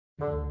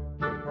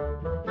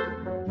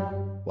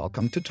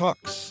Welcome to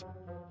Talks,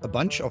 a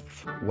bunch of,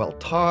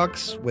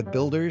 talks with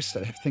builders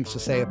that have things to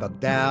say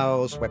about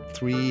DAOs,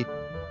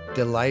 Web3,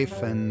 their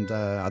life, and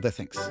other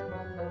things.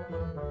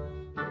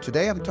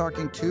 Today I'm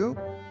talking to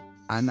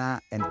Anna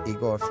and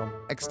Egor from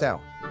XDAO.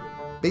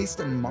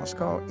 Based in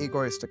Moscow,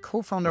 Egor is the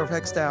co-founder of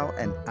XDAO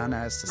and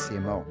Anna is the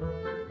CMO.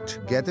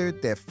 Together,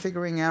 they're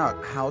figuring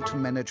out how to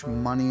manage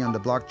money on the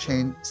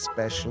blockchain,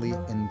 especially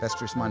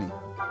investors' money.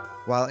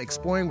 While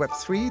exploring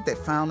Web3, they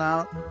found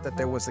out that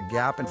there was a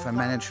gap in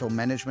financial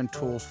management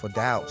tools for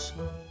DAOs.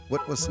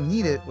 What was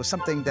needed was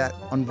something that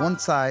on one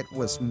side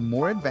was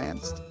more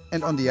advanced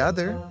and on the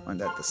other, and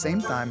at the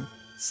same time,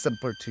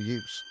 simpler to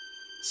use.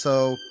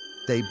 So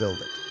they build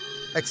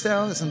it.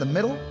 XDAO is in the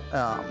middle.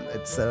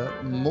 It's a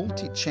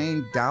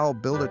multi-chain DAO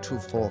builder tool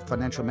for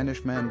financial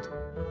management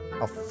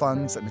of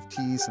funds,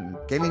 NFTs, and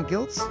gaming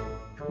guilds.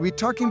 We're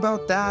talking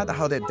about that,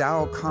 how the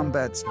DAO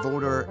combats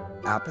voter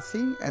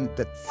apathy, and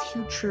the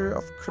future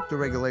of crypto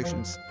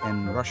regulations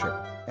in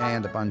Russia,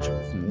 and a bunch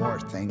of more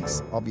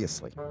things,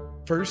 obviously.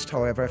 First,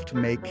 however, I have to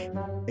make,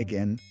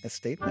 again, a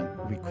statement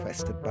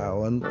requested by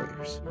our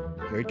lawyers.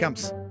 Here it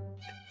comes.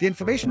 The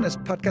information in this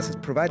podcast is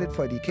provided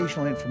for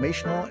educational,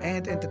 informational,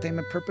 and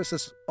entertainment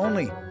purposes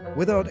only,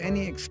 without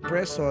any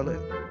express or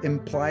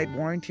implied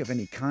warranty of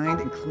any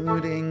kind,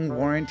 including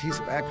warranties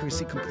of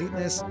accuracy,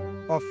 completeness,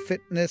 or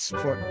fitness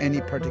for any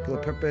particular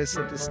purpose.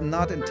 It is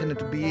not intended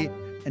to be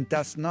and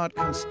does not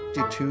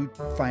constitute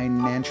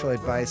financial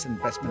advice,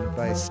 investment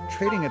advice,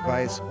 trading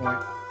advice,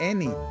 or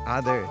any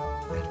other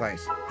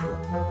advice.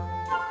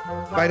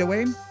 By the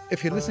way,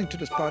 if you're listening to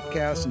this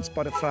podcast on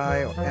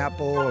Spotify or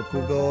Apple or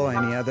Google or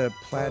any other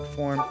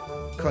platform,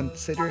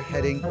 consider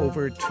heading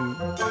over to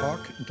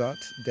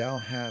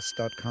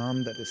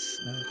talk.delhas.com. That is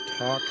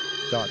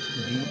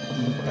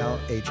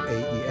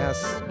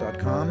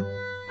talk.delhaes.com.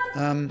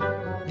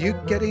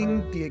 You're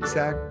getting the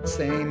exact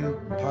same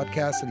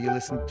podcast that you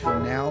listen to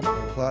now,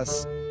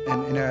 plus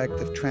an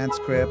interactive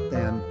transcript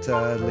and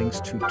links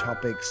to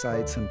topic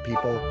sites and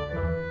people,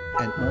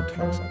 and more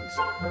talks,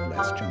 obviously.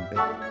 Let's jump in.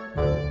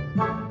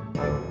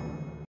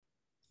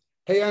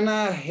 Hey,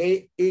 Anna.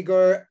 Hey,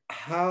 Egor.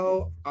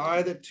 How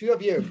are the two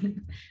of you?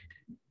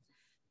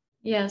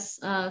 Yes,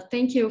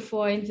 thank you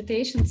for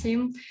invitation,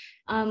 Tim.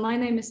 My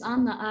name is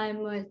Anna.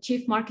 I'm a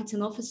Chief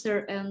Marketing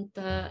Officer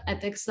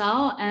at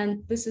XDAO,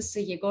 and this is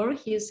Egor.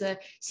 He's a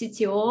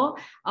CTO,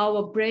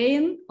 our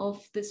brain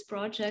of this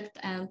project.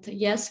 And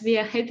yes, we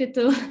are happy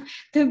to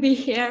be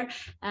here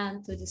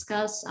and to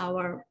discuss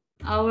our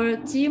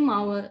team,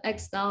 our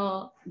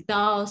XDAO,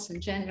 DAOs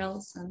in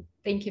general. And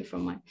thank you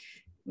very much.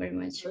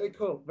 Very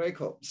cool, very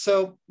cool.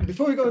 So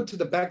before we go into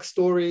the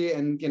backstory,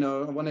 and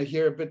I want to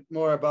hear a bit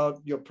more about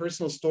your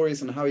personal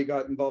stories and how you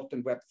got involved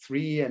in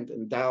Web3 and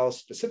in DAOs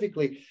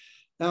specifically.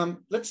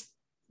 Let's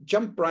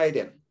jump right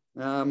in.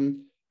 The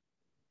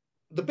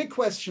big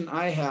question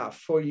I have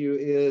for you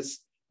is,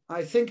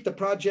 I think the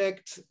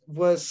project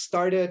was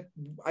started,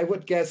 I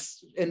would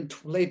guess, in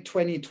late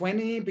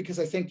 2020, because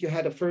I think you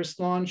had a first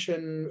launch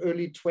in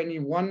early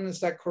 21. Is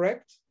that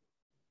correct?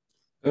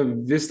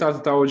 We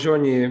started our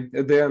journey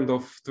at the end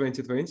of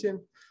 2020.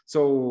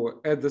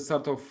 So at the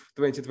start of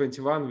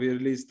 2021, we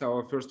released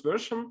our first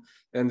version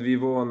and we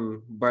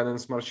won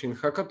Binance Smart Chain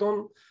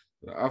Hackathon.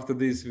 After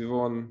this, we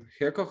won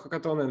Hacker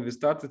Hackathon and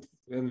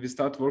we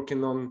started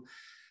working on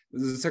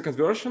the second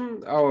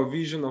version, our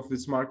vision of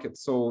this market.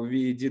 So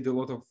we did a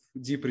lot of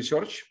deep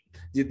research,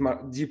 deep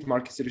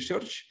market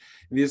research.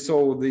 We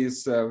saw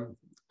this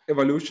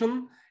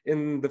evolution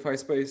in the DeFi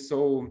space.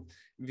 So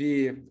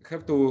we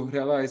have to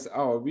realize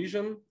our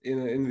vision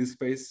in this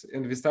space,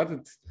 and we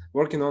started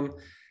working on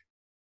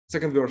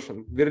second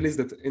version. We released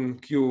it in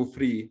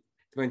Q3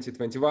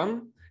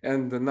 2021,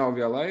 and now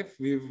we are live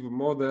with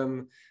more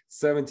than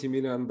 $70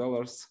 million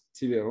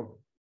TVL.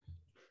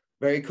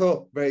 Very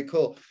cool, very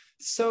cool.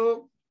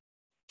 So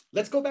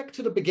let's go back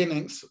to the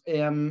beginnings.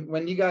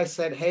 When you guys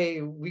said,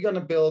 hey, we're going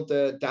to build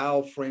a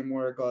DAO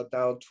framework or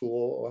DAO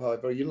tool, or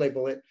however you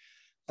label it,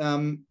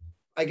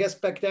 I guess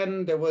back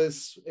then there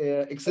was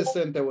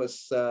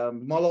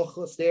Moloch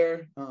was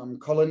there,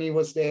 Colony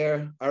was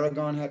there,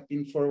 Aragon had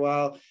been for a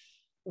while.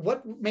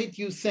 What made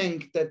you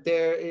think that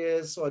there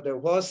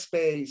was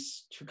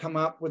space to come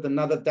up with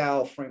another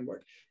DAO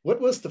framework?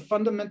 What was the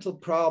fundamental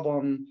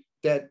problem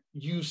that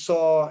you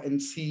saw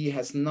and see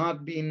had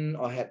not been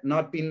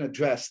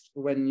addressed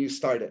when you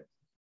started?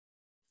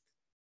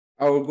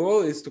 Our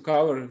goal is to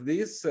cover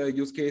these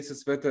use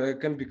cases that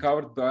can be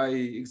covered by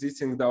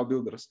existing DAO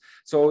builders.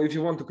 So if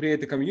you want to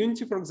create a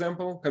community, for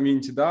example,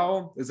 community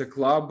DAO as a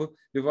club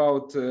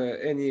without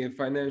any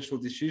financial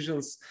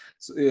decisions,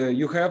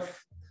 you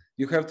have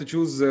to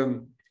choose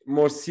a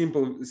more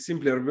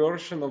simpler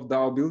version of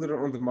DAO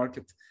builder on the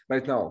market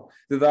right now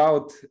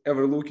without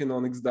ever looking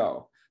on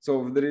XDAO.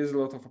 So there is a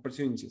lot of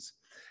opportunities.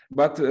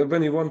 But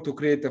when you want to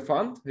create a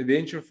fund, a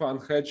venture fund,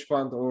 hedge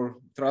fund, or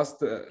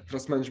trust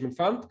management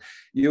fund,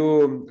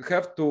 you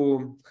have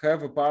to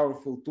have a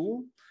powerful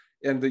tool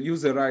and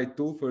use the right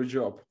tool for a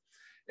job.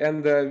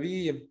 And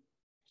we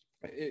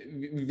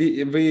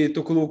we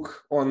took a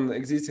look on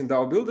existing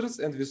DAO builders,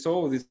 and we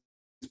saw these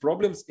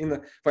problems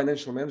in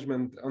financial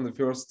management on the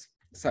first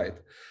side.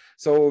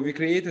 So we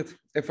created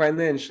a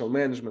financial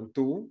management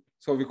tool.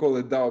 So we call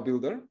it DAO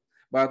builder,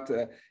 but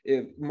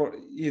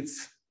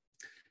it's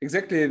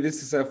exactly,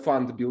 this is a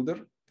fund builder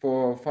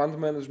for fund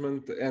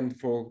management and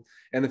for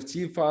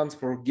NFT funds,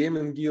 for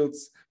gaming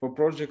guilds, for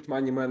project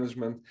money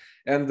management.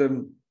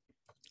 And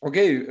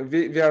okay,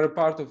 we are a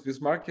part of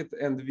this market,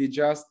 and we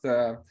just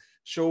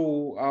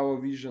show our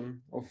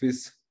vision of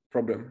this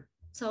problem.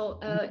 So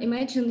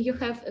imagine you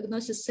have a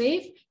Gnosis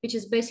Safe, which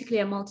is basically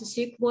a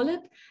multisig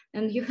wallet,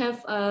 and you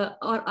have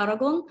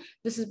Aragon.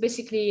 This is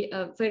basically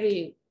a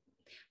very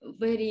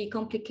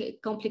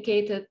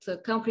complicated,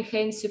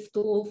 comprehensive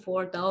tool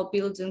for DAO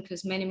building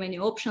with many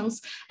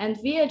options. And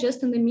we are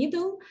just in the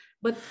middle,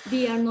 but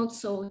we are not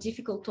so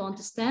difficult to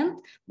understand,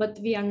 but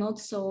we are not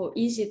so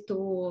easy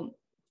to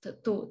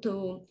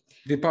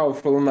be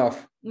powerful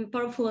enough.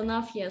 Powerful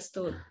enough, yes,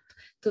 to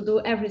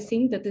do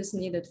everything that is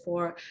needed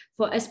for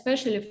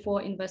especially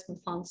for investment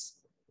funds.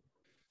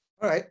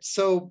 All right,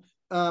 so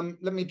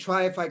let me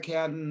try if I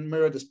can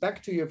mirror this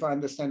back to you if I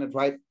understand it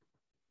right.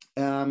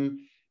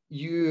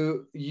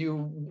 You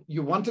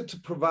wanted to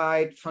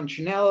provide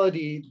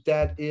functionality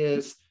that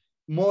is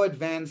more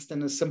advanced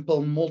than a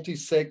simple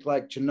multi-sig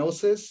like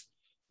Gnosis.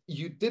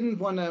 You didn't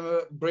want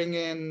to bring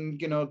in,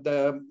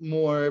 the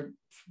more,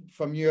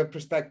 from your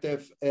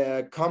perspective,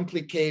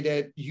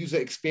 complicated user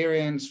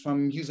experience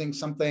from using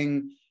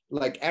something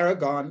like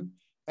Aragon,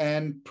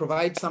 and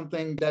provide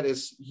something that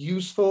is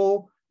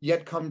useful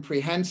yet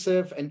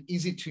comprehensive and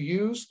easy to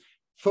use,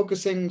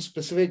 focusing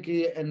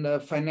specifically in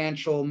the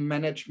financial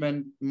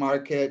management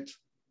market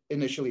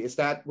initially.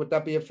 Would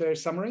that be a fair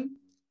summary?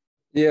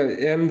 Yeah,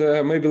 and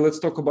maybe let's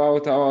talk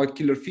about our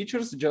killer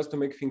features just to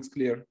make things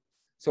clear.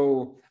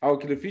 So our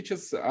killer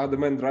features are the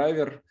main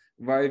driver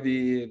why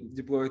we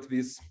deployed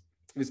this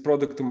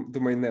product to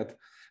mainnet.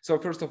 So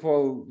first of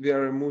all, we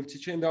are a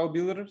multi-chain DAO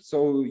builder,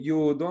 so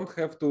you don't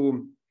have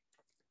to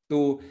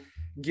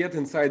get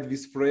inside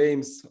these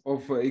frames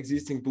of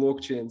existing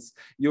blockchains.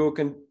 You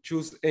can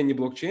choose any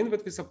blockchain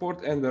that we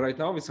support, and right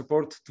now we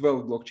support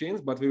 12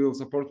 blockchains, but we will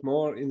support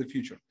more in the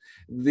future.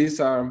 These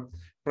are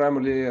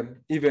primarily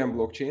EVM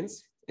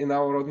blockchains in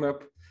our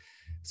roadmap.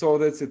 So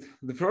that's it.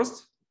 The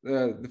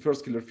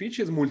first killer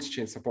feature is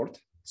multi-chain support.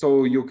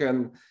 So you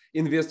can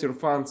invest your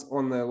funds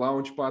on a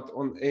launchpad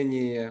on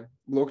any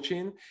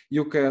blockchain.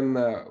 You can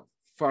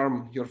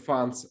farm your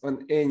funds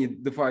on any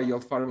DeFi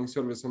yield farming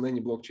service on any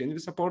blockchain we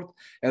support,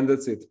 and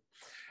that's it.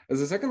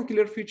 The second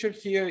killer feature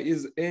here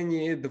is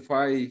any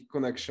DeFi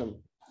connection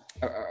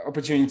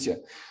opportunity.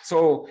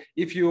 So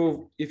if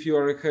you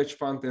are a hedge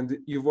fund and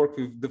you work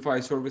with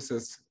DeFi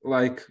services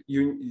like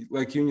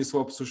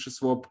Uniswap,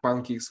 SushiSwap,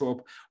 PancakeSwap,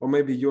 or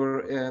maybe you're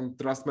a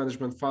trust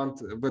management fund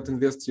that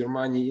invests your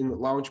money in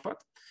Launchpad,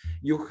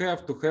 you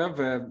have to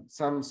have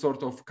some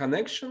sort of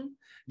connection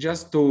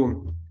just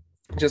to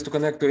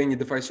connect to any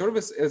DeFi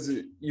service as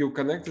you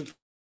connected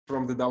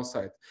from the DAO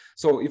side.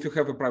 So if you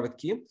have a private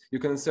key, you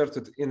can insert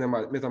it in a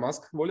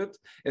MetaMask wallet,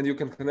 and you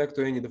can connect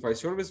to any DeFi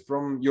service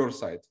from your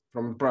side,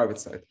 from the private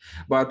side.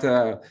 But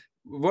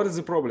what is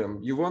the problem?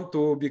 You want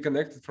to be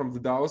connected from the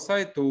DAO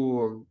side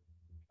to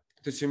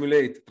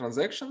simulate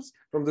transactions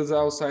from the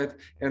DAO side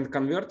and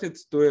convert it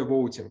to a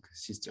voting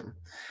system.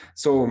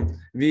 So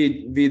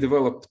we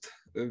developed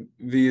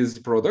this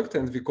product,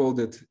 and we called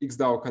it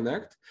XDAO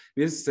Connect,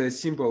 with a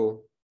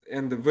simple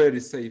and a very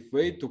safe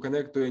way to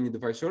connect to any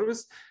DeFi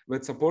service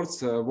that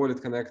supports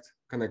Wallet Connect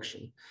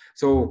connection.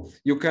 So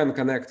you can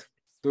connect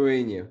to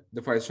any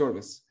DeFi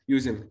service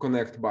using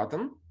Connect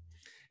button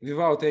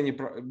without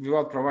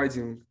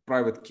providing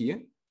private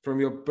key from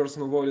your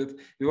personal wallet,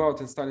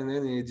 without installing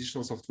any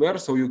additional software,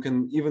 so you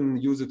can even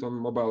use it on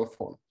mobile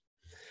phone.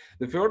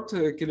 The third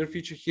killer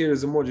feature here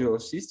is a modular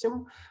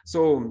system.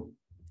 So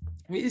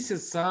this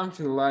is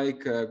something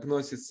like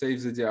Gnosis Safe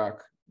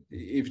Zodiac,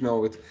 if you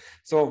know it.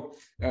 So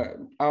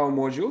our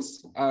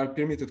modules are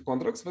permitted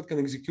contracts that can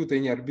execute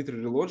any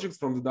arbitrary logic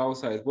from the DAO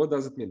side. What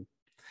does it mean?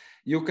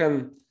 You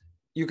can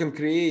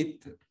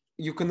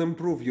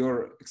improve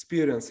your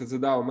experience as a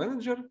DAO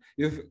manager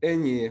with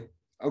any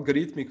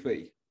algorithmic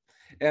way.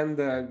 And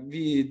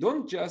we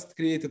don't just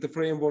create a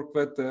framework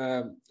that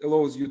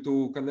allows you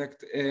to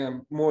connect a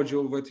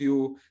module that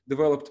you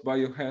developed by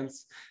your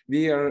hands.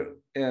 We are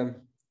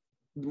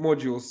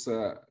modules.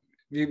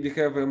 We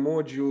have a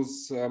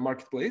modules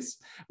marketplace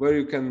where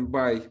you can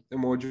buy a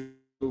module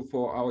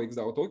for our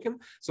XDAO token.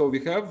 So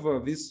we have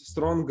this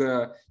strong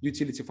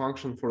utility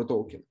function for a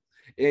token.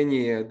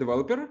 Any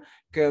developer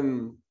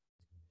can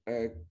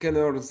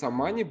earn some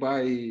money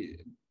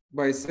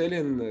by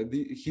selling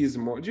his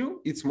module,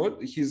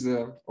 his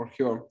or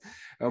her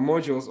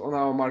modules on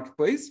our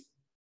marketplace.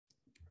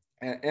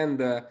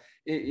 And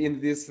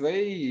in this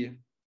way,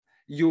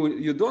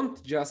 you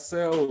don't just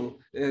sell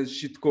a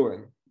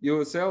shitcoin.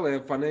 You sell a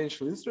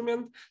financial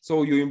instrument,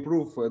 so you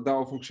improve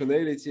DAO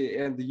functionality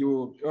and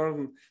you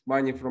earn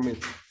money from it.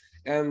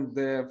 And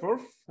the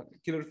fourth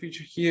killer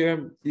feature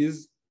here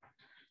is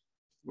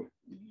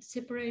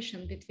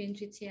separation between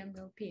GT and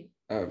LP.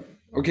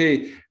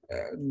 Okay,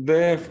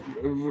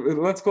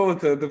 let's call it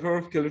the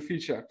particular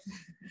feature.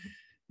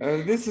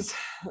 This is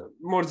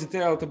more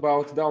detailed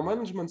about DAO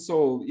management.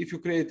 So if you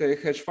create a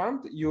hedge fund,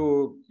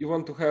 you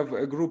want to have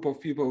a group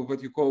of people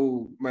that you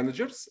call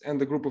managers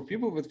and a group of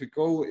people that we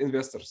call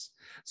investors.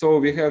 So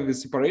we have the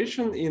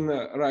separation in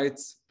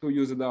rights to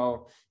use a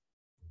DAO.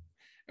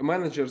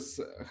 Managers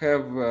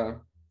have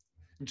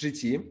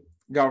GT,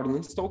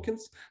 governance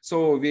tokens.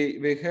 So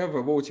they have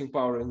a voting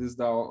power in this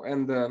DAO,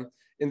 and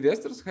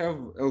investors have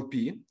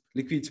LP,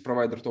 liquidity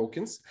provider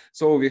tokens.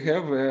 So we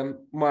have a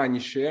money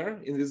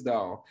share in this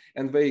DAO,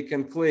 and they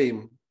can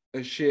claim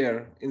a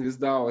share in this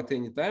DAO at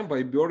any time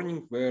by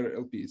burning their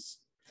LPs.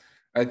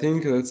 I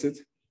think that's it.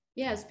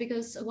 Yes,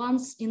 because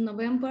once in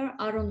November,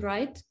 Aaron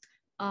Wright,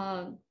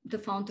 the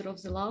founder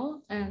of the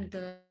DAO and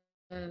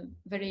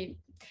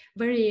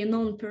very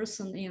known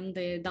person in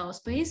the DAO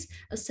space,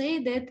 say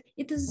that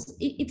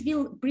it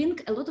will bring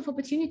a lot of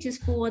opportunities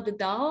for the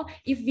DAO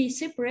if we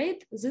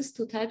separate these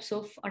two types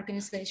of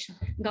organization: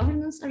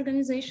 governance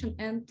organization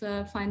and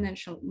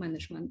financial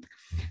management.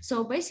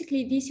 So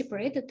basically we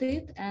separated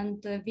it,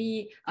 and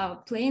we are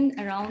playing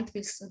around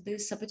with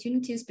these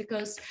opportunities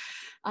because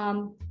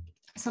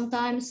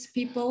sometimes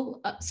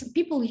people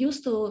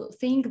used to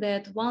think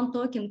that one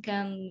token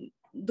can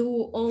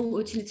do all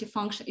utility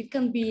function. It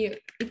can be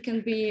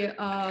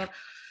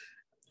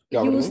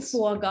used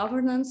for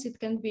governance, it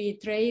can be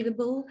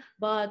tradable,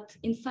 but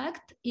in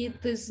fact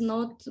it is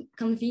not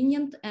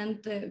convenient, and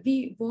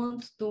we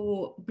want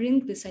to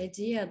bring this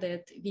idea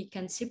that we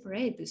can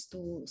separate these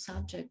two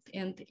subjects,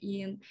 and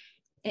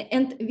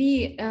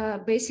we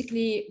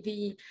basically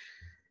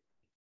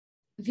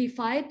we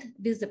fight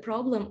with the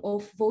problem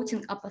of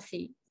voting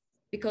apathy.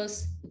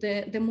 Because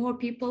the more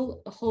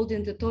people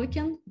holding the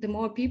token, the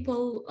more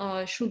people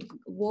should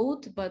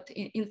vote, but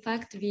in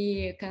fact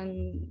we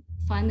can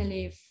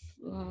finally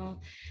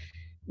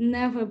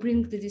never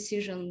bring the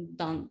decision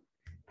done.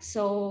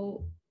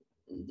 So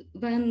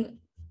when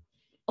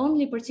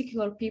only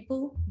particular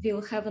people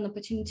will have an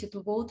opportunity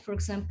to vote, for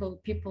example,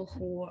 people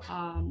who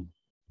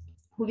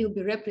will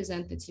be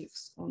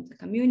representatives on the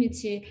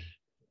community,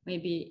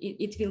 maybe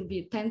it will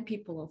be 10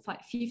 people or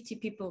 50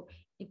 people,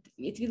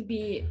 it will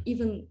be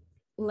even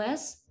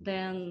less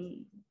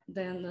than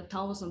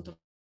 1,000 of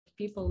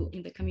people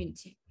in the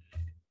community.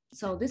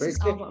 So this is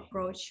our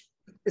approach.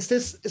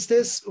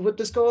 Would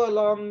this go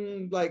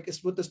along, like,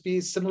 would this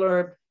be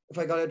similar, if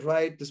I got it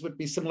right, this would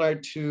be similar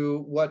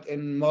to what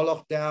in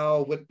Moloch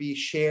DAO would be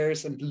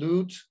shares and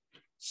loot?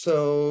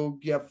 So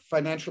you have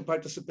financial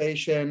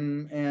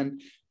participation,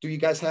 and do you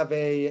guys have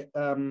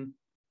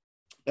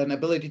an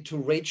ability to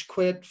rage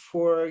quit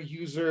for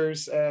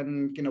users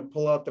and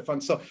pull out the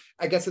funds? So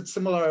I guess it's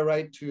similar,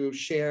 right, to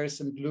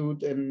shares and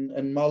loot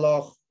and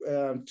Moloch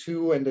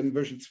 2, and in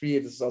version 3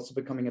 it is also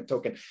becoming a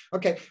token.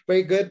 Okay,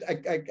 very good.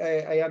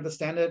 I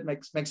understand it.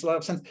 Makes a lot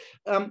of sense.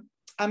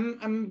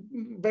 I'm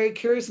very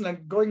curious, and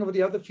I'm going over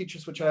the other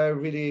features which I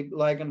really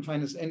like and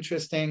find is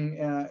interesting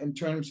in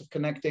terms of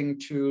connecting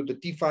to the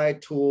DeFi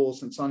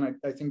tools and so on.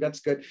 I think that's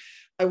good.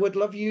 I would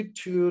love you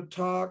to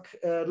talk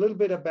a little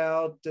bit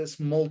about this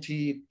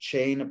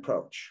multi-chain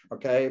approach,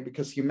 okay?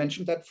 Because you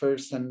mentioned that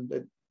first, and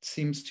it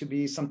seems to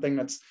be something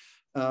that's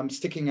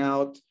sticking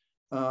out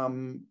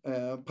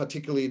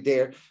particularly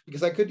there,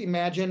 because I could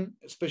imagine,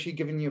 especially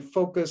given your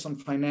focus on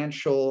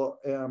financial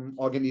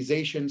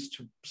organizations,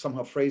 to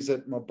somehow phrase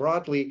it more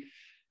broadly,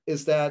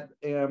 is that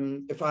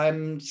if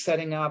I'm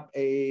setting up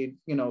a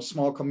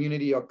small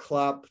community or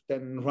club,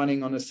 then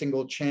running on a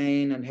single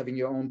chain and having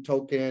your own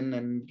token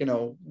and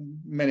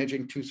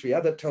managing 2-3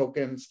 other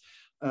tokens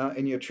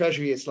in your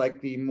treasury is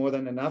likely more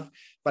than enough.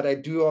 But I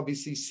do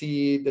obviously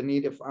see the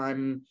need, if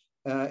I'm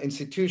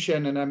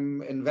institution and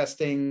I'm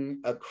investing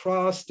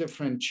across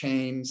different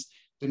chains,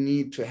 the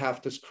need to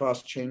have this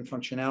cross-chain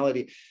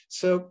functionality.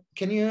 So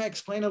can you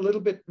explain a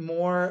little bit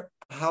more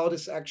how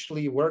this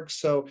actually works?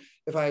 So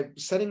if I'm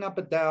setting up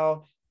a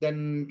DAO,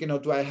 then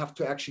do I have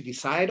to actually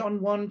decide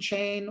on one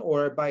chain,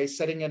 or by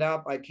setting it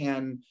up I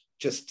can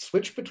just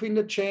switch between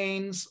the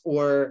chains,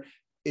 or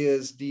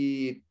is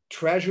the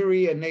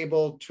treasury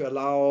enabled to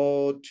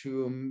allow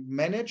to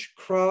manage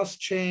cross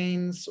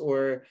chains,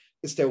 or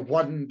is there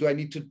one, do I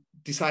need to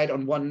decide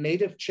on one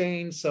native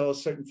chain? So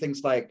certain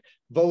things like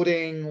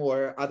voting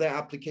or other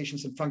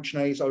applications and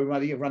functionalities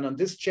already run on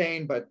this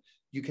chain, but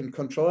you can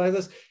control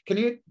others. Can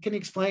you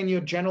explain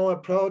your general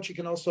approach? You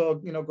can also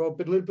go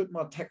a little bit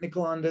more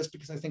technical on this,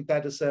 because I think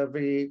that is a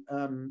very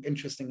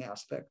interesting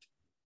aspect.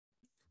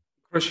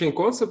 Cross-chain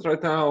concept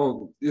right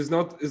now is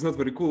not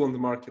very cool on the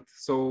market.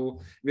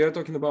 So we are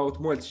talking about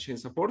multi-chain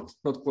support,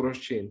 not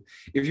cross-chain.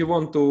 If you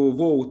want to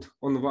vote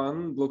on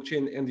one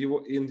blockchain and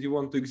you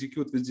want to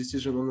execute this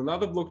decision on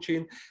another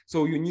blockchain,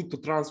 so you need to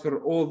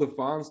transfer all the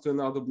funds to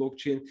another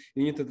blockchain.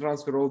 You need to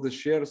transfer all the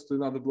shares to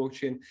another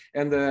blockchain,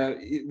 and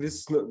this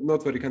is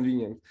not very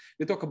convenient.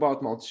 We talk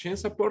about multi-chain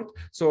support.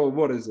 So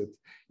what is it?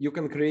 You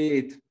can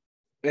create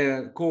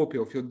a copy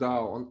of your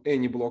DAO on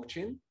any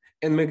blockchain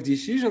and make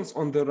decisions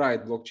on the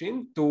right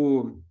blockchain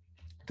to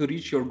to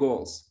reach your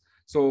goals.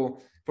 So,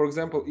 for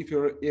example, if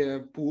you're a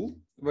pool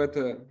with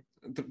a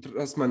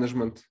trust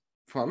management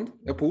fund,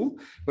 a pool,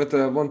 but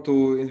want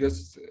to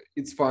invest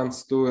its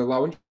funds to a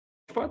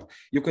launchpad,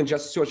 you can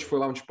just search for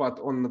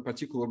launchpad on a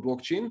particular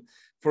blockchain.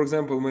 For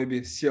example,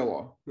 maybe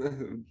Cielo.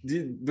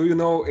 Do you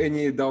know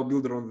any DAO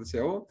builder on the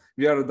Cielo?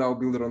 We are a DAO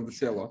builder on the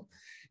Cielo.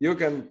 You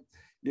can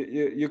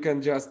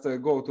just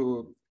go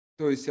to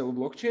a Cielo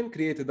blockchain,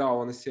 create a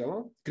DAO on a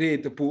Cielo,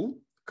 create a pool,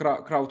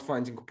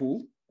 crowdfunding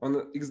pool on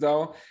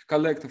XDAO,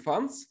 collect the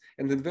funds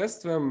and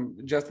invest them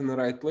just in the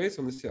right place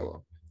on the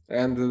Cielo.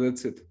 And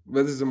that's it.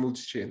 That is a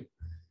multi-chain.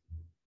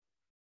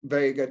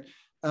 Very good.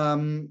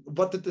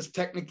 What did this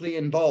technically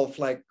involve?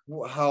 Like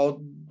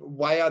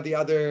why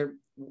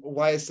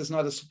is this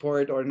not a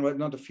support or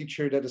not a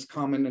feature that is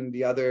common in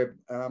the other,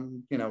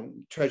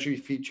 treasury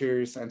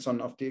features and so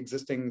on of the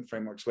existing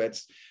frameworks?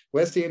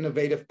 Where's the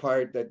innovative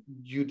part that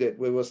you did?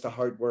 Where was the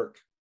hard work?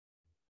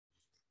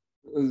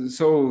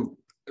 So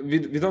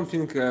we don't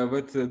think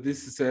that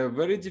this is a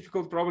very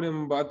difficult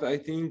problem, but I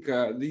think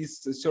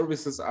these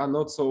services are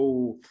not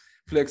so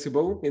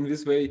flexible in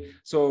this way.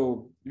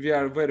 So we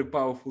are a very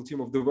powerful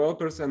team of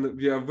developers and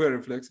we are very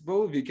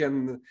flexible. We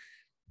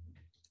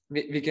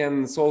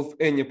can solve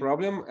any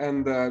problem,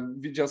 and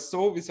we just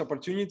saw this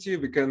opportunity.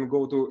 We can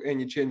go to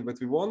any chain that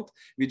we want.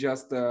 We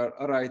just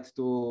write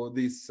to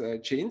these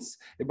chains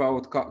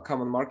about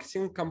common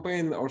marketing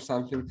campaign or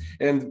something,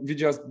 and we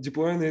just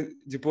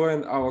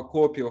deploying our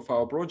copy of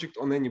our project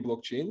on any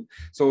blockchain.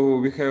 So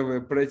we have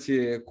a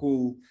pretty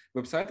cool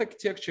website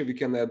architecture. We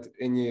can add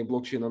any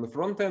blockchain on the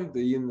front end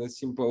in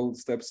simple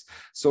steps.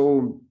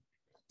 So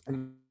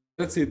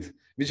that's it.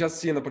 We just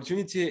see an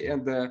opportunity,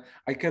 and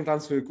I can't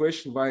answer your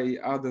question why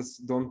others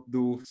don't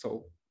do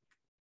so.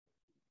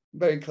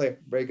 Very clear,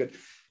 very good.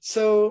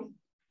 So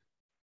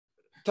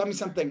tell me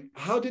something.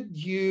 How did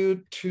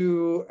you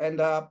two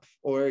end up,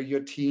 or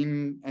your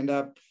team end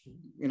up,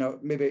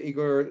 maybe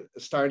Egor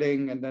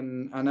starting and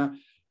then Anna,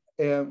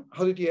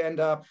 how did you end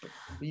up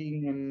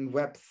being in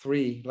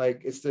Web3?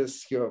 Like, is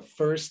this your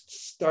first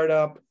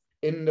startup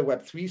in the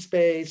Web3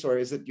 space, or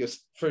is it your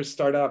first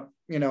startup,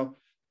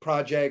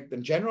 project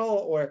in general,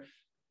 or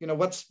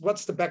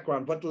what's the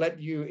background? What led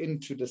you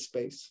into the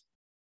space?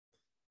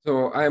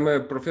 So I'm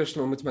a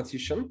professional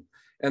mathematician,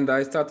 and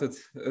I started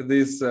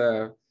this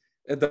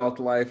adult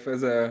life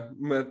as a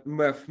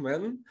math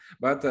man.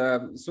 But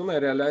soon I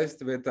realized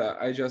that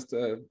I just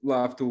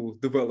love to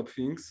develop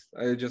things.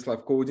 I just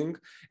love coding,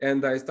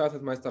 and I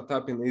started my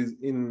startup in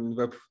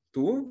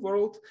Web2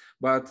 world.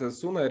 But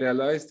soon I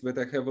realized that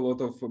I have a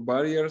lot of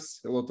barriers,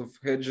 a lot of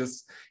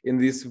hedges in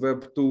this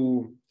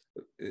Web2.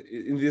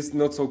 In this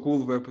not so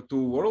cool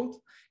Web2 world,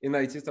 in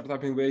IT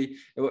startupping way,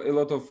 a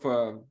lot of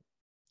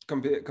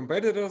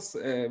competitors,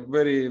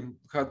 very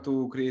hard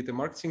to create a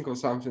marketing or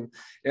something.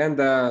 And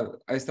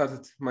I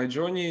started my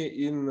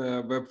journey in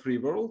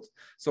Web3 world.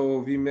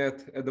 So we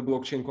met at the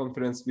blockchain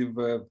conference with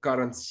the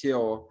current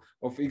CEO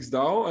of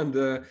XDAO, and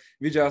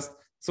we just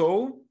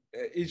saw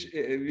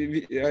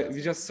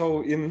we just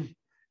saw in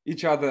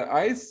each other's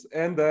eyes,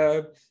 and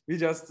we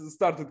just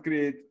started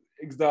create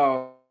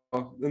XDAO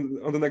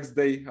on the next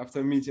day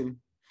after meeting.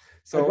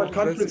 So at what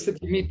conference did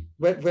you meet?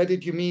 Where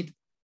did you meet?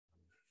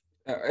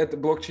 At the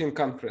blockchain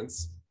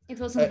conference. It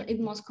was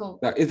in Moscow.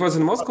 It was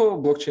in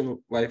Moscow, blockchain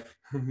live.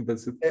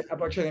 That's it.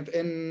 Blockchain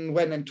in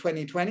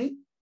 2020?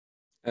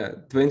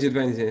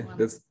 2020.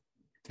 That's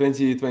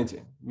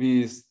 2020.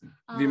 We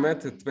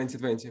met at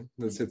 2020.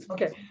 That's it.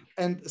 Okay.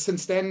 And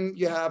since then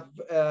you have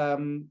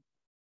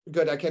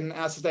good. I can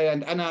ask that.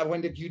 And Anna,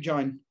 when did you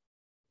join?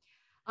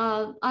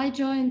 I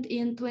joined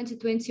in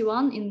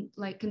 2021 in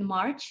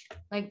March,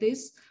 like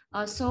this.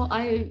 So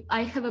I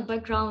have a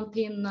background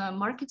in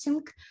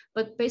marketing,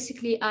 but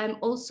basically I'm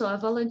also a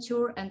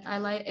volunteer and I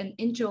like an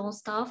NGO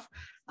stuff.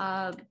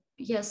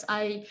 Yes,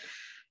 I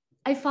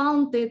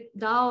found that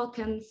DAO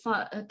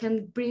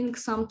can bring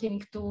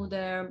something to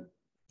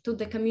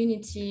the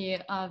community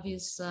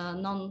with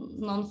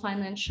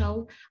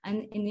non-financial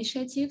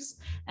initiatives.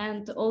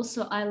 And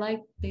also I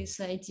like this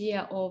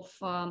idea of,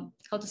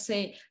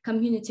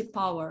 community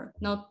power,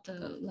 not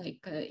like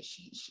a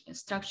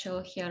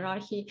structural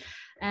hierarchy.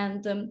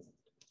 And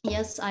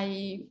yes,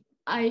 I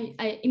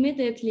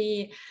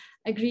immediately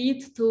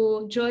agreed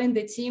to join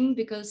the team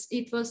because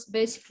it was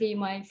basically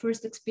my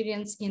first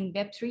experience in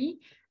Web3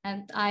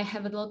 and I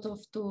have a lot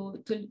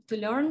to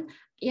learn.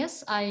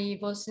 Yes, I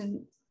was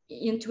in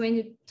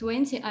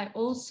 2020, I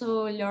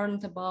also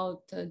learned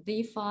about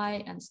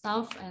DeFi and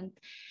stuff, and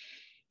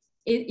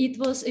it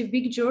was a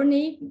big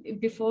journey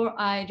before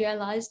I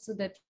realized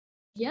that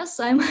yes,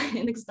 I'm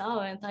in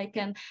XDAO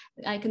and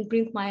I can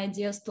bring my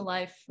ideas to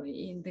life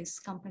in this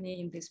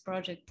company, in this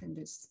project, in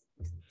this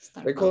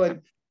startup. Very cool.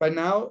 And by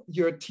now,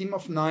 you're a team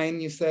of 9.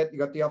 You said you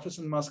got the office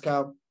in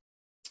Moscow.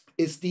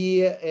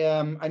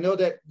 I know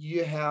that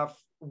you have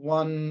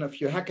one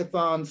of your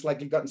hackathons,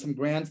 likely gotten some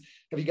grants.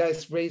 Have you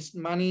guys raised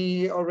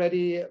money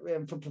already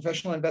from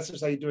professional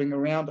investors? Are you doing a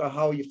round, or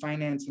how are you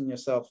financing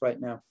yourself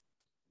right now?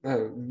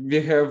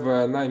 We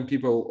have 9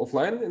 people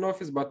offline in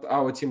office, but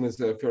our team is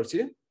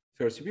 30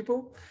 30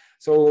 people.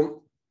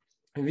 So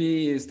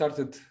we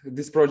started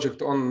this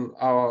project on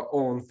our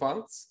own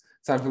funds,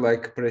 something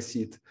like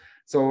pre-seed.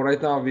 So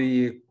right now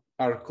we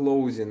are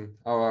closing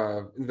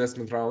our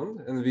investment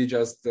round, and we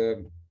just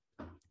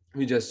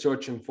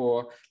searching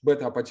for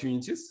better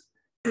opportunities.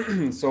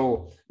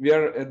 So we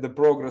are at the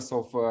progress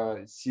of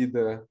seed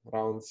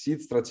round,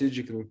 seed,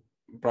 strategic, and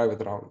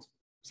private round.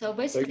 So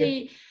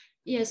basically,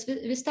 yes,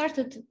 we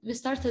started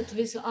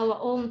with our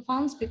own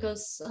funds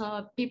because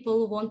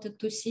people wanted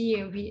to see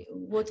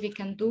what we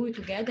can do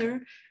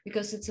together,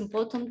 because it's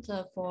important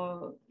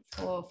for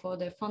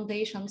the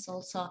foundations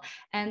also.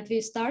 And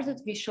we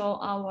show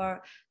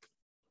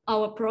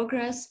our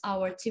progress,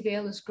 our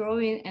TVL is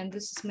growing, and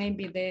this is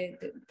maybe the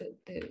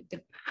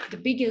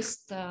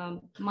biggest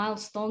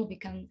milestone we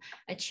can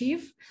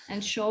achieve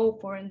and show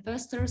for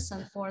investors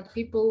and for the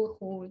people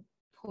who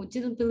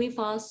didn't believe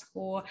us,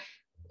 who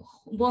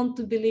want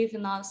to believe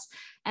in us.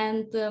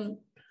 And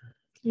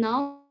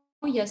now,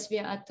 yes, we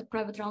are at the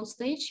private round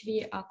stage.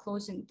 We are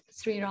closing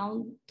 3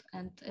 rounds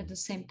and at the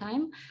same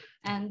time,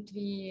 and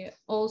we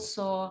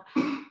also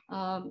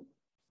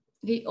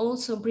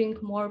bring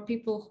more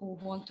people who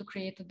want to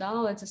create a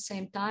DAO at the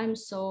same time.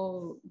 So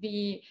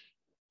we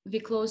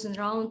close in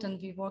round and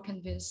we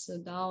working with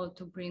DAO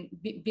to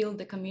build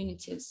the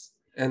communities.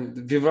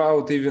 And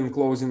without even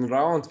closing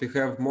round, we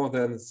have more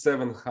than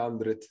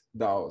 700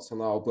 DAOs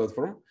on our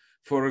platform.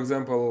 For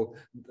example,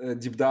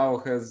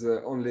 DeepDAO has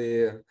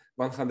only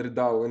 100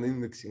 DAO in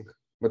indexing,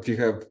 but we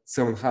have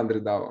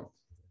 700 DAO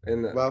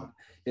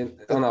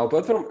on our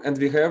platform, and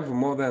we have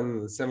more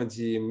than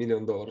 $70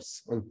 million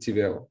on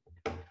TVL.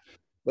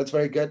 That's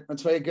very good.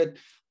 That's very good.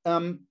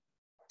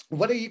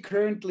 What are you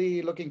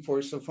currently looking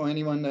for? So for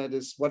anyone that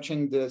is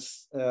watching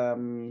this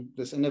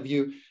this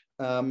interview,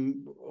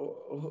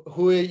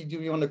 who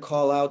do you want to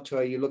call out to?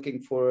 Are you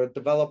looking for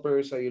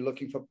developers? Are you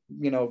looking for,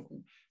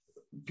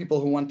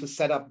 people who want to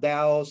set up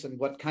DAOs, and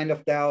what kind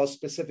of DAOs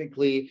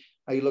specifically?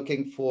 Are you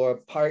looking for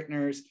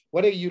partners?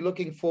 What are you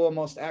looking for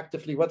most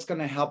actively? What's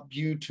going to help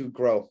you to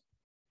grow?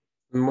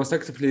 Most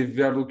actively,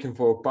 we are looking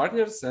for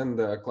partners and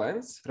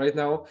clients right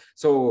now.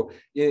 So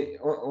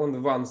on the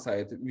one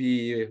side,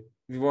 we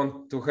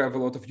want to have a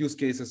lot of use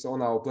cases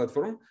on our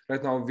platform.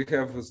 Right now, we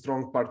have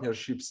strong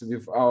partnerships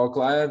with our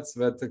clients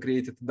that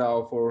created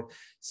DAO for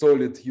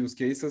solid use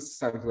cases,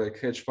 something like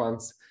hedge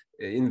funds,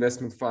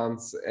 investment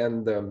funds,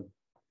 and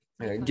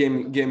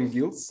game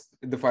guilds.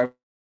 The 5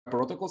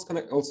 protocols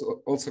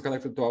also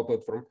connected to our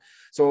platform.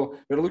 So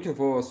we're looking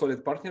for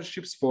solid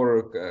partnerships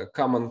for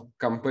common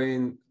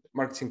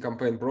marketing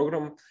campaign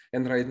program.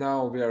 And right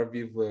now we are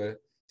with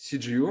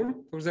CGU,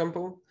 for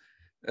example.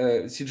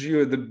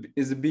 CGU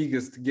is the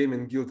biggest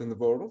gaming guild in the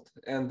world,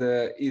 and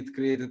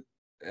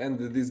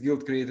this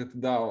guild created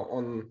DAO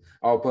on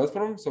our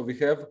platform. So we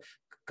have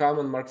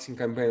common marketing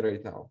campaign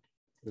right now.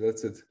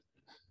 That's it.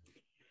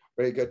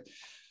 Very good.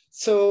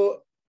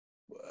 So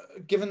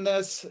given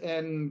this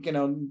and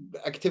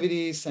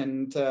activities,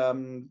 and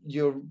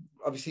you're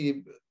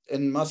obviously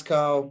in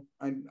Moscow,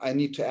 I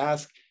need to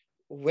ask,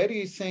 where do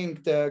you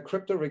think the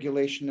crypto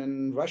regulation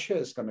in Russia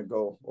is going to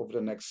go over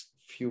the next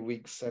few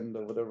weeks and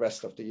over the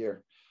rest of the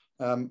year?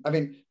 I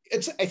think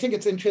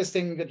it's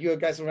interesting that you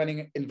guys are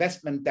running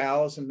investment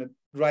DAOs, and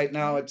right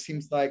now it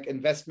seems like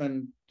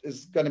investment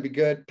is going to be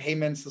good,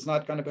 payments is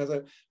not going to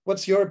be.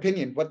 What's your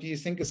opinion? What do you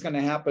think is going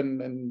to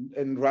happen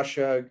in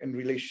Russia in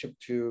relationship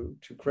to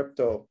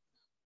crypto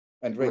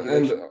and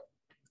regulation? And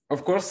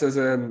of course, as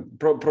a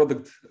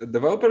product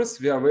developers,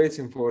 we are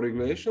waiting for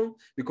regulation,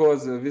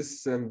 because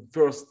this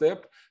first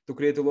step to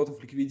create a lot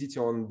of liquidity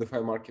on the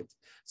DeFi market.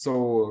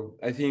 So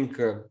I think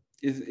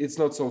it's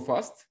not so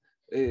fast.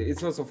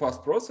 It's not so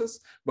fast process,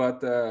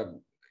 but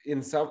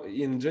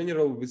in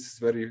general, this is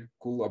very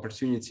cool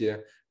opportunity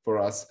for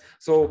us.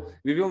 So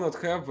we will not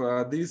have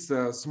these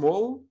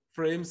small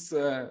frames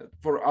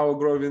for our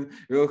growing.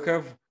 We will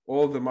have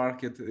all the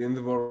market in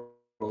the world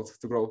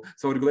to grow.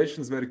 So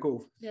regulation is very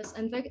cool. Yes,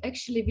 and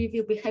actually we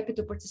will be happy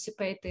to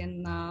participate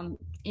in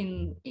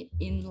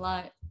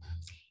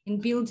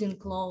building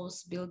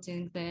laws,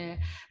 building the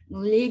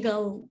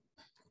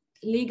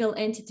legal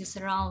entities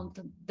around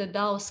the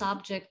DAO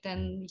subject.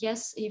 And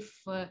yes, if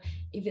there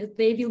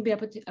will be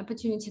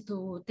opportunity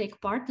to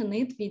take part in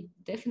it, we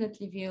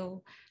definitely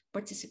will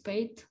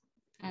participate.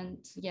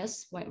 And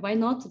yes, why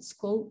not? It's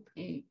cool.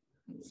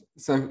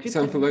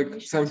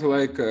 Something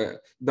like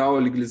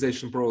DAO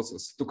legalization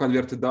process to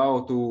convert a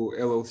DAO to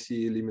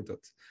LLC limited.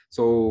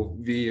 So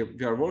we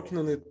are working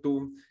on it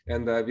too,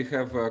 and we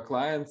have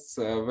clients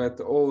that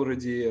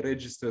already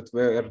registered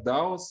their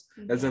DAOs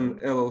as an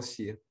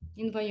LLC.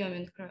 In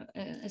Wyoming,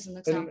 as an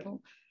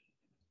example.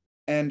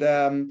 And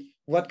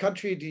what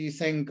country do you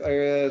think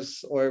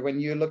is, or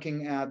when you're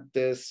looking at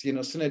this,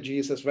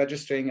 synergies as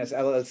registering as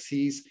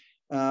LLCs,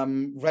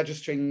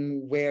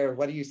 registering where,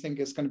 what do you think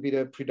is going to be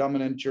the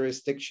predominant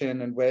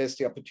jurisdiction, and where is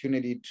the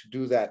opportunity to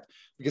do that?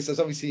 Because there's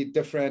obviously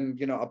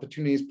different,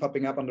 opportunities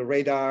popping up on the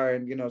radar,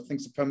 and,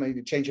 things are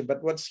permanently changing.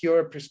 But what's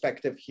your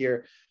perspective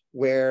here?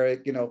 where,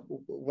 you know,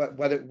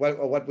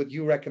 what would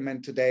you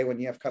recommend today when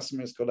you have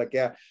customers go like,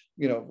 yeah,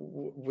 you know,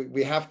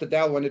 we have the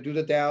DAO, want to do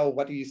the DAO.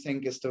 What do you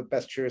think is the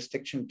best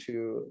jurisdiction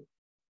to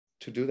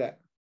do that?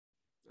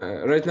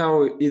 Right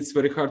now, it's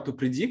very hard to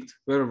predict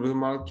where the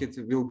market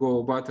will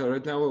go, but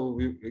right now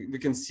we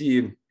can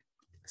see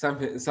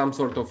some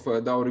sort of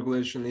DAO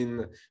regulation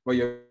in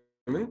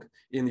Wyoming,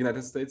 in the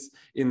United States,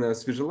 in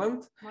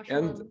Switzerland,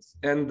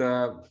 and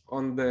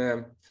on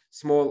the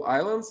small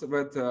islands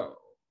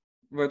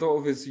that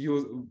always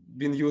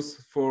been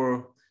used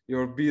for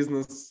your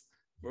business,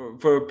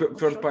 for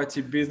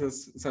third-party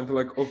business, something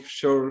like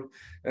offshore.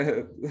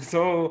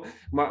 So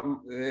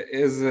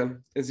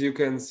as you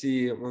can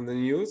see on the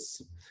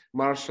news,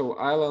 Marshall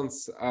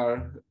Islands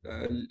are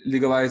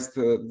legalized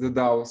the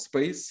DAO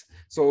space,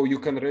 so you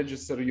can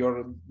register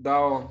your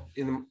DAO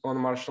on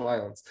Marshall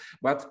Islands.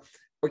 But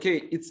okay,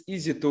 it's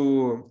easy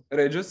to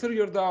register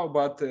your DAO,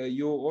 but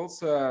you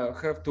also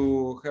have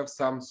to have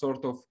some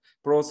sort of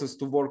process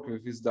to work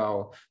with this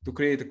DAO, to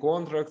create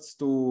contracts,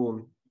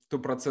 to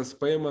process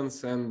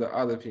payments and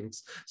other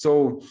things.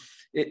 So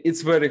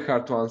it's very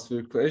hard to answer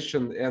your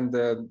question, and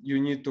you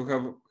need to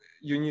have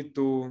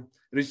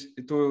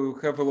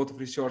a lot of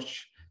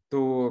research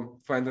to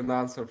find an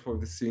answer for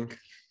this thing.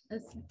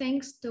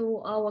 Thanks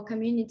to our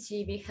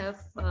community, we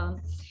have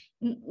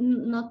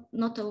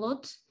not a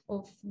lot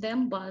of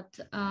them, but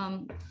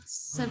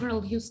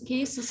several use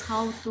cases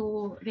how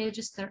to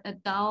register a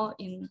DAO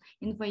in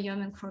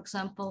Wyoming, for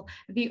example.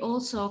 We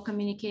also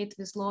communicate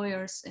with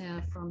lawyers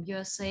from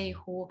USA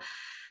who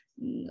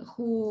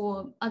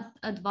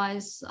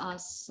advise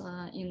us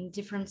in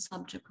different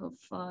subject of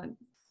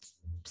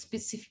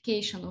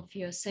specification of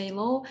USA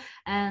law.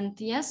 And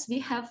yes,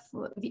 we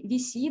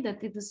see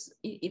that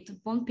it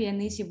won't be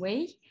an easy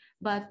way,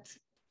 but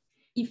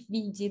if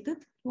we did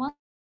it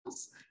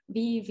once,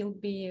 we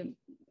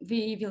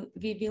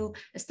will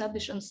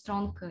establish a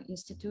strong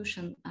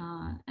institution,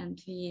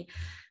 and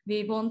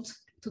we want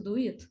to do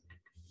it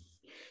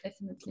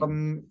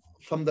definitely.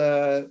 From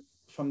the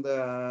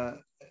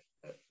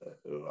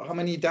how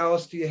many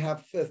DAOs do you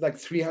have? Like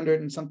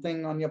 300 and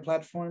something on your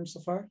platform so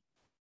far?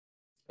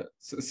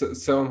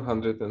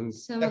 700 and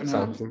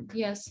something.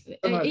 Yes,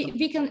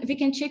 we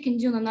can check in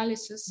Dune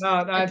analysis.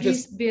 No, at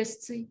least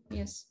BSC.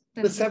 Yes,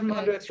 the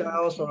 700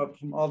 DAOs, or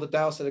from all the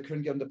DAOs that are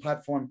currently on the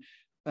platform,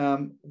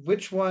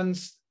 which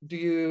ones do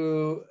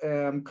you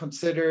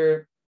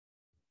consider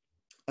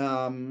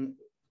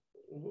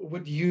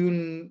would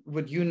you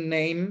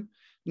name,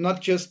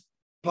 not just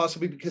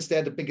possibly because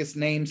they're the biggest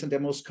names and they're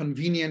most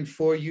convenient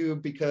for you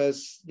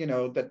because, you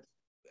know, that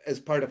as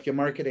part of your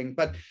marketing,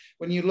 but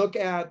when you look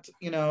at,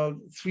 you know,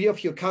 3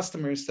 of your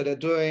customers that are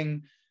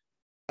doing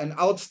an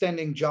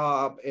outstanding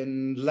job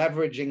in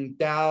leveraging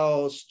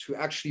DAOs to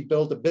actually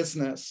build a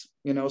business,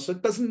 you know, so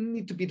it doesn't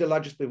need to be the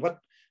largest, but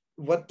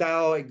what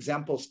DAO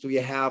examples do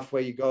you have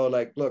where you go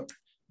like, look,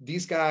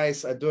 these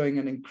guys are doing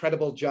an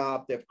incredible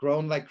job. They've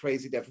grown like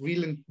crazy. They've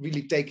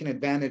really taken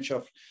advantage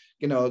of,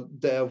 you know,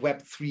 the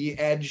Web3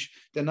 edge.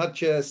 They're not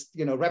just,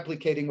 you know,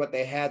 replicating what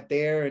they had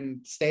there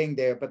and staying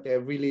there, but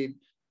they're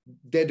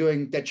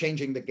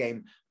changing the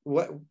game.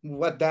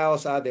 What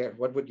DAOs are there?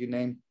 What would you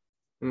name?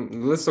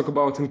 Let's talk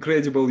about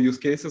incredible use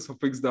cases of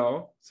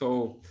XDAO.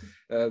 So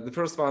the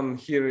first one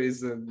here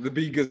is the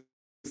biggest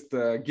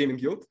gaming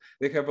guild.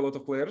 They have a lot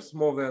of players,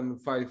 more than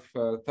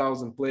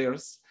 5,000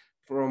 players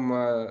from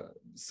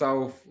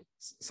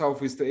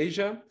Southeast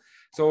Asia.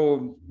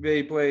 So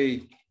they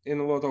play in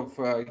a lot of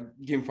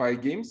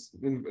GameFi games,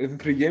 in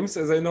 3 games,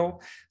 as I know.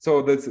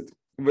 So that's it.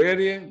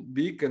 Very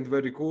big and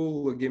very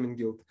cool gaming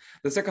guild.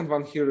 The second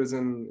one here is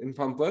in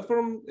fun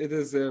platform. It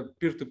is a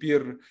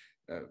peer-to-peer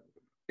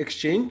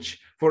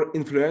exchange for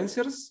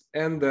influencers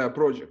and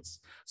projects.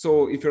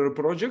 So if you're a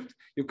project,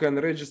 you can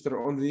register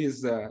on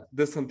this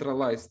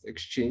decentralized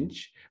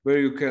exchange where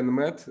you can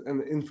meet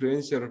an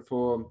influencer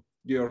for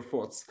your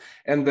thoughts.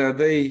 And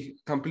they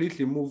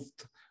completely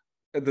moved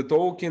the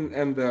token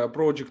and the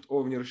project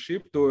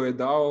ownership to a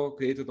DAO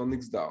created on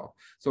XDAO.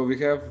 So we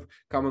have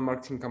common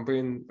marketing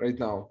campaign right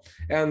now.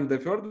 And the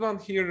third one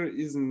here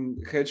is in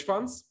hedge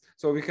funds.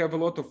 So we have a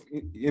lot of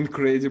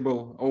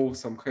incredible,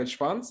 awesome hedge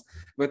funds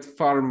that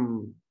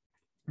farm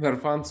their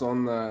funds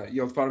on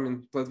yield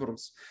farming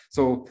platforms.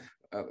 So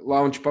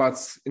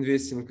launchpads,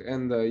 investing,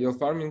 and yield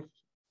farming.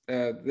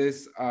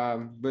 These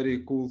are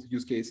very cool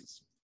use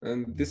cases.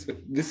 And that's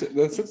it.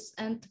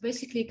 And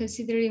basically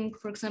considering,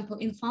 for example,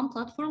 in fun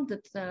platform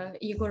that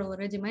Egor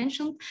already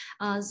mentioned,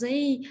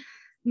 they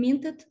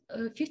minted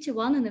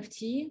 51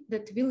 NFT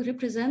that will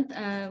represent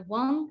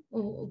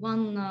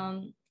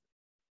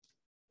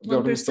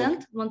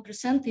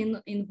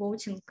 1% in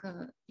voting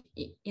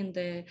in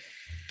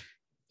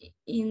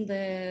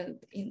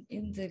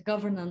the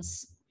governance.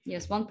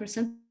 Yes,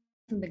 1%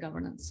 in the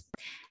governance.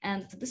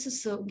 And this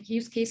is a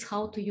use case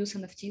how to use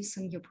NFTs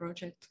in your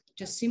project.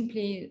 Just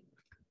simply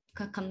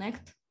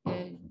connect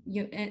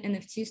your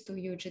NFTs to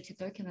your GT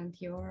token and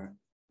your.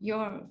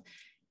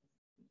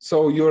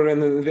 So you're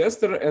an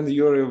investor and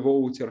you're a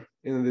voter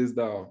in these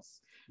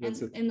DAOs.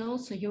 And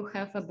also you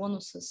have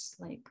bonuses,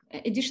 like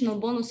additional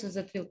bonuses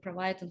that will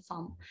provide in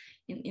fun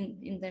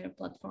in their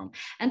platform.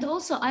 And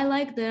also I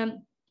like a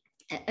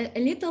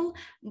little,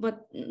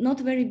 but not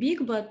very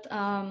big, but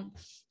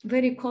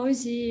very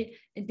cozy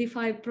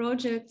DeFi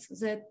projects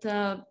that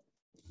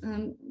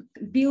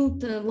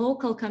build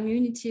local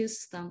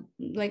communities,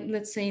 like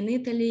let's say in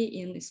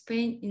Italy, in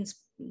Spain,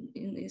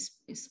 in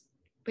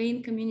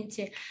Spain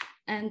community,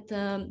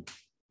 and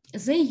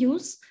they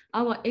use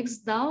our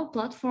XDAO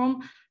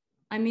platform,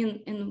 I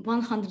mean, in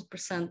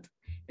 100%,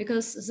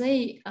 because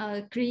they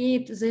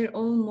create their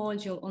own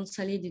module on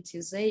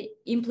Solidity. They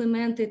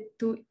implement it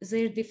to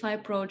their DeFi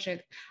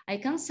project. I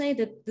can't say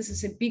that this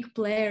is a big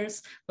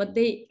players, but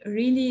they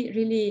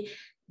really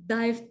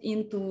dived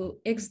into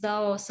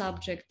XDAO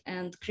subject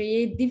and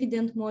create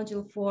dividend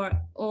module for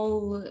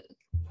all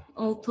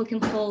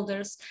token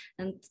holders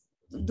and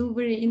do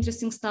very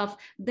interesting stuff.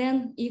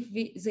 Then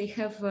if they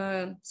have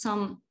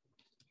some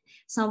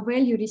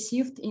value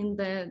received in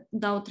the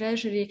DAO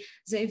treasury,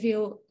 they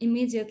will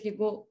immediately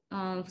go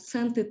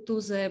send it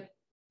to the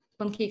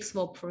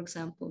PancakeSwap, for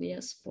example,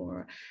 yes,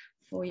 for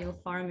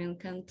yield farming.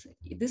 And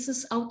this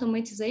is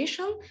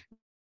automatization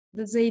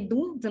that they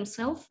do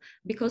themselves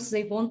because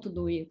they want to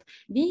do it.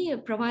 We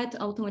provide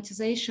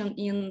automatization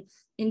in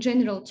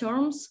general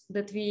terms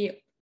that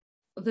we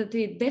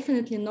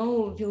definitely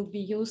know will be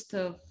used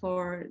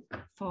for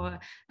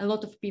a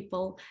lot of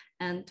people,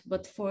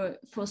 but for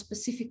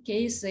specific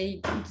case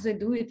they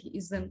do it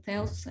is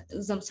themselves,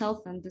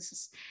 and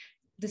this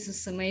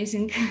is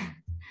amazing.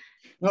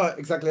 No,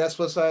 exactly. That's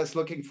what I was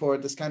looking for.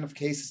 This kind of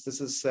cases.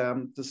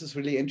 This is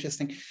really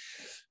interesting.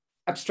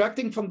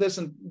 Abstracting from this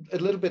and a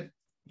little bit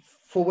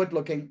forward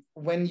looking,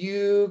 when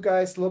you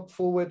guys look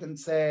forward and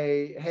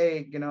say,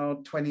 hey,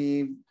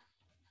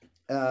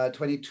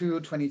 22,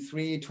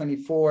 23,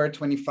 24,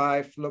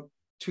 25, look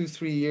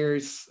 2-3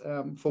 years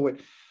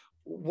forward,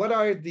 what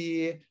are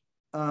the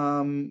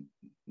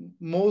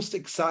most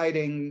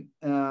exciting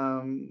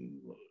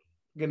kind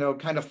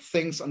of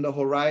things on the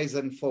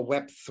horizon for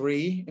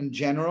Web3 in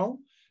general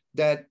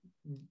that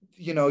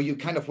you're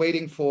kind of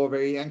waiting for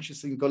very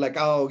anxiously and go like,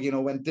 oh,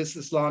 when this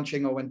is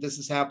launching or when this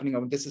is happening or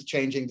when this is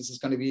changing, this is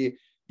going to be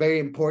very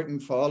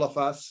important for all of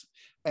us?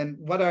 And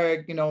what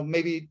are,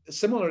 maybe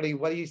similarly,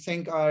 what do you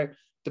think are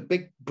the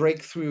big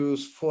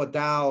breakthroughs for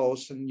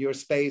DAOs in your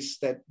space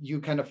that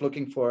you kind of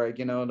looking for,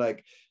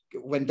 like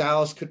when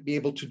DAOs could be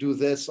able to do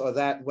this or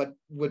that, what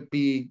would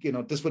be,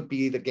 this would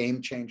be the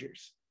game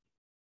changers?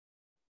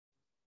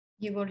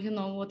 Egor,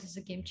 what is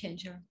a game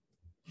changer?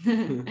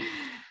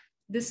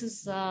 This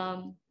is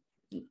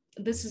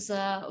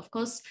of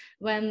course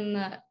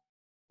when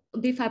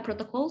DeFi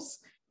protocols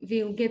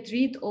will get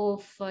rid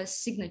of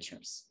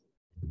signatures.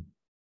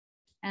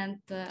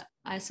 And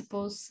I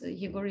suppose,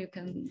 Egor, you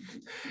can...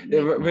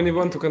 When you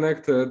want to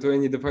connect to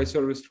any DeFi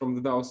service from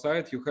the DAO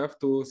side, you have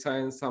to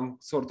sign some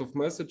sort of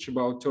message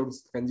about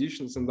terms,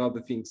 conditions, and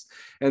other things.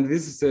 And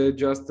this is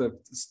just a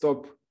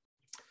stop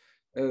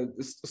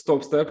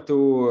step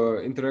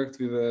to interact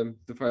with the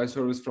DeFi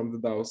service from the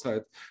DAO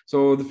side.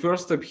 So the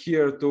first step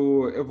here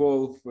to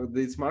evolve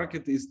this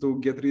market is to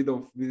get rid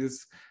of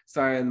this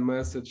sign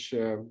message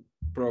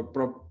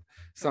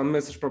some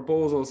message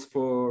proposals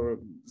for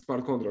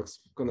smart contracts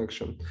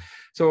connection.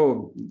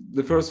 So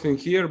the first thing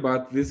here,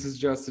 but this is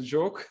just a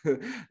joke,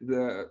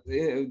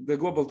 the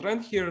global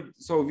trend here.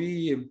 So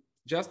we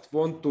just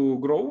want to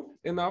grow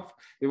enough.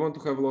 We want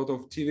to have a lot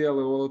of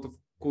TVL, a lot of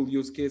cool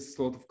use cases,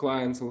 a lot of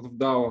clients, a lot of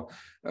DAO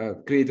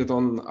created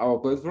on our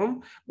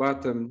platform.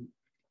 But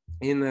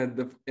in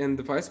the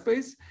DeFi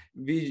space,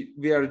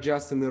 we are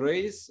just in a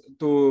race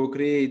to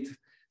create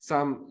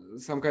some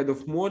kind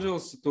of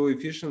modules to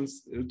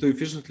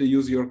efficiently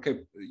use your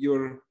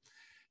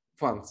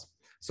funds.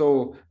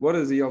 So what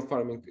is yield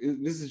farming?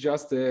 This is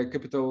just a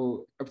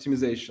capital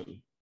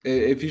optimization,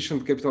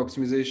 efficient capital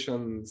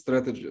optimization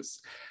strategies.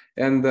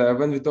 And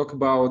when we talk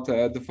about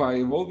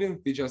DeFi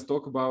evolving, we just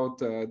talk about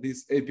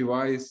these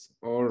APYs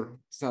or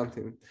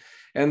something.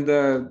 And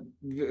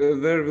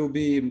there will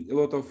be a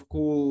lot of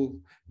cool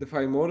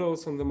DeFi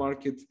models on the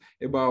market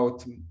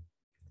about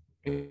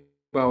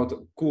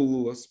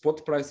cool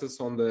spot prices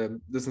on the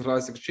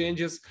decentralized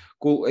exchanges,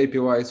 cool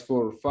APIs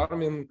for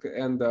farming,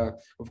 and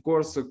of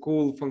course, a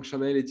cool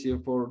functionality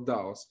for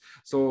DAOs.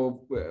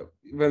 So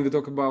when we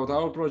talk about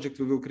our project,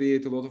 we will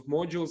create a lot of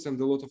modules and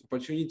a lot of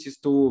opportunities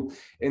to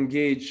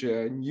engage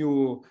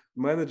new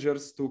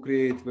managers to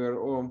create their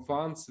own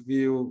funds.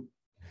 We will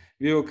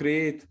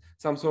create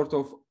some sort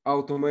of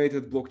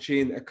automated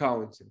blockchain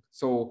accounting.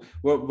 So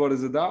what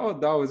is a DAO?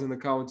 DAO is an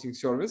accounting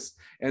service,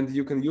 and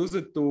you can use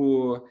it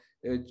to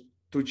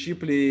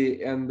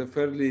cheaply and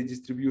fairly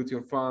distribute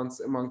your funds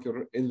among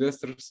your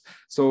investors.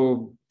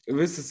 So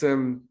this is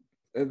a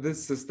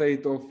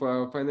state of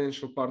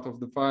financial part of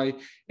DeFi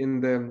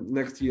in the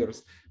next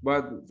years.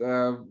 But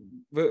there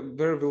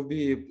will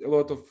be a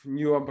lot of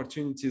new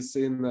opportunities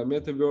in the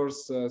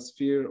metaverse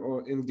sphere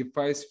or in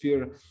DeFi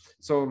sphere.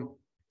 So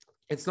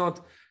it's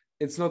not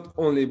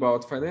only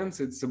about finance,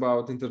 it's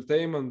about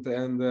entertainment,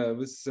 and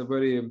this is a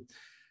very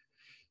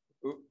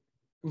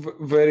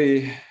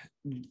very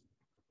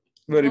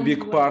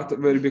big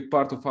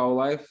part of our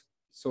life.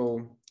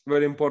 So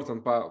very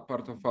important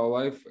part of our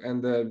life,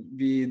 and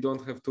we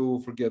don't have to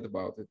forget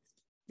about it.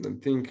 I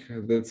think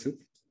that's it.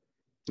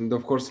 And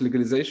of course,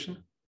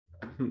 legalization.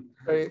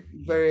 Very,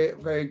 very,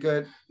 very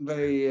good.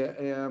 Very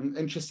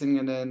interesting,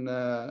 and then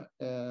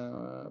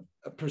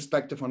a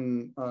perspective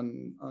on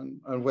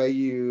where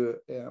you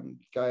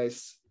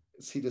guys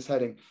see this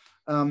heading.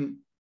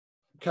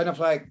 Kind of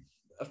like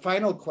a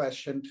final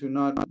question to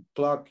not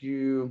block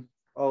you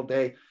all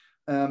day.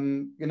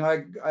 You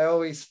know, I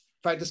always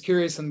find this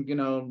curious, and you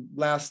know,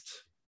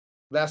 last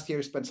year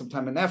I spent some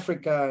time in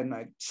Africa, and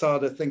I saw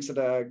the things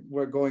that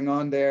were going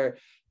on there.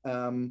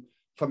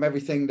 From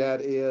everything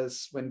that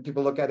is, when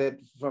people look at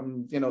it,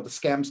 from you know the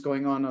scams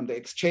going on the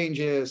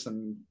exchanges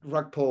and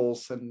rug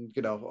pulls and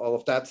you know all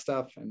of that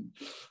stuff, and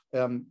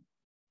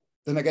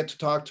then I get to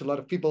talk to a lot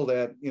of people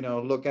that you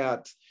know look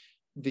at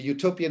the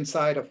utopian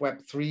side of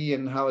Web3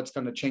 and how it's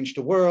going to change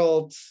the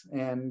world,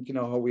 and you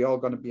know how we all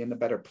going to be in a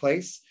better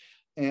place.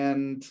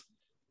 And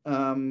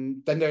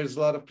then there's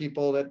a lot of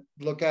people that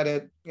look at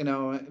it, you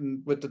know,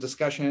 and with the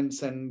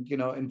discussions and you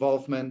know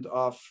involvement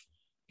of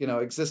you know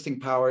existing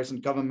powers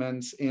and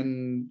governments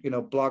in you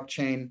know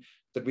blockchain,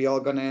 that we all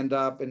going to end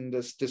up in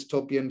this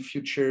dystopian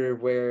future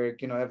where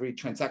you know every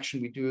transaction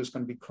we do is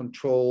going to be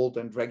controlled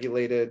and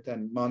regulated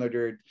and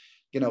monitored,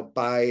 you know,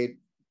 by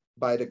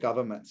the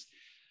governments.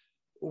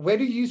 Where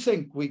do you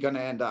think we're going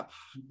to end up?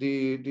 Do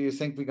you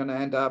think we're going to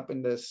end up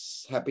in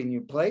this happy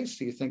new place?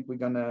 Do you think we're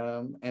going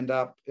to end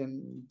up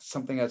in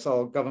something that's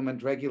all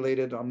government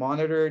regulated or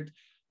monitored?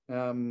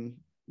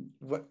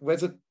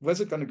 Where's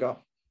it going to go?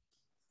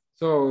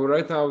 So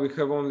right now we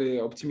have only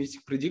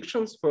optimistic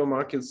predictions for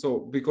market. So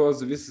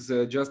because this is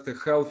just a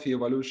healthy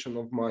evolution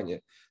of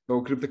money.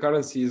 So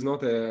cryptocurrency is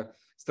not a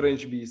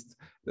strange beast.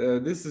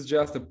 This is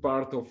just a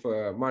part of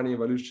money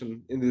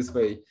evolution in this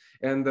way.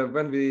 And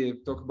when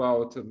we talk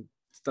about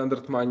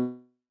standard money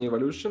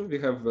evolution, we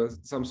have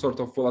some sort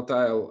of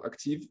volatile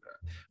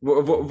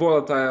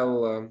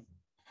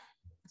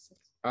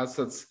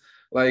assets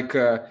like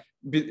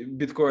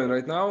Bitcoin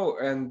right now,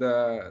 and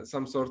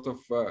some sort of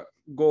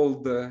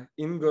gold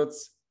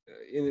ingots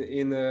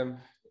in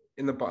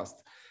the past.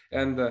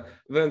 And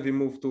then we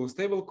move to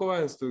stable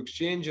coins, to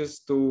exchanges,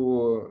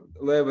 to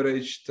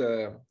leveraged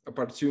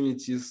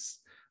opportunities,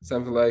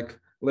 something like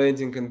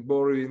lending and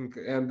borrowing.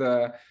 And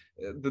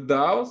the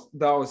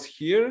DAOs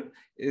here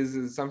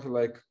is something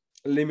like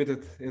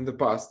limited in the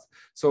past.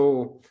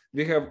 So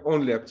we have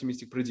only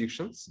optimistic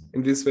predictions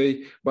in this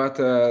way, but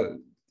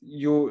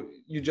you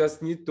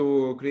just need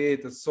to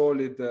create a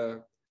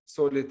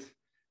solid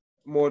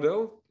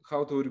model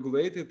how to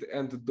regulate it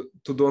and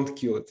to don't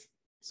kill it.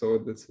 So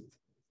that's it.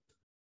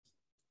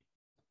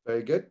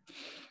 Very good.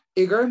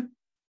 Egor,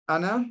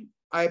 Anna,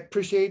 I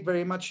appreciate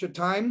very much your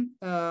time.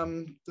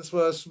 This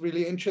was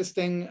really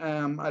interesting.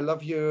 I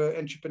love your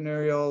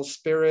entrepreneurial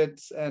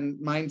spirit and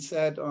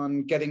mindset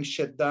on getting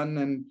shit done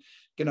and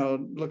you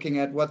know looking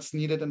at what's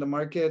needed in the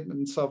market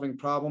and solving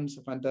problems.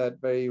 I find that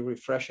very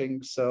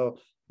refreshing. So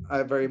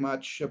I very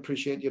much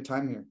appreciate your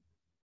time here.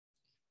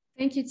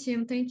 Thank you,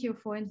 Tim. Thank you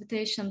for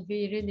invitation.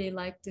 We really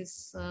like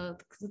this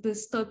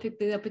this topic,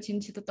 the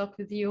opportunity to talk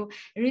with you.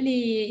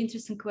 Really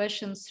interesting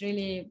questions.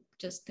 Really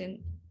just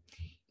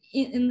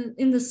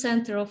in the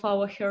center of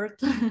our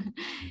heart.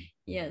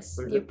 Yes,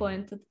 you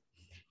pointed.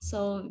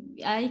 So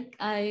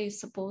I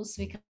suppose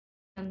we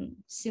can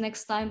see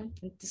next time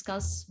and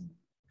discuss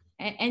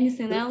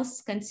anything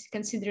else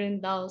considering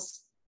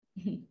DAOs.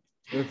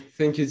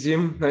 Thank you,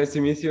 Jim. Nice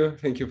to meet you.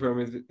 Thank you for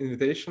the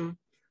invitation.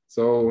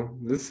 So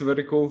this is a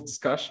very cool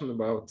discussion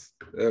about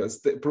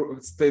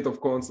state of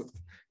concept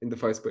in the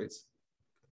DeFi space.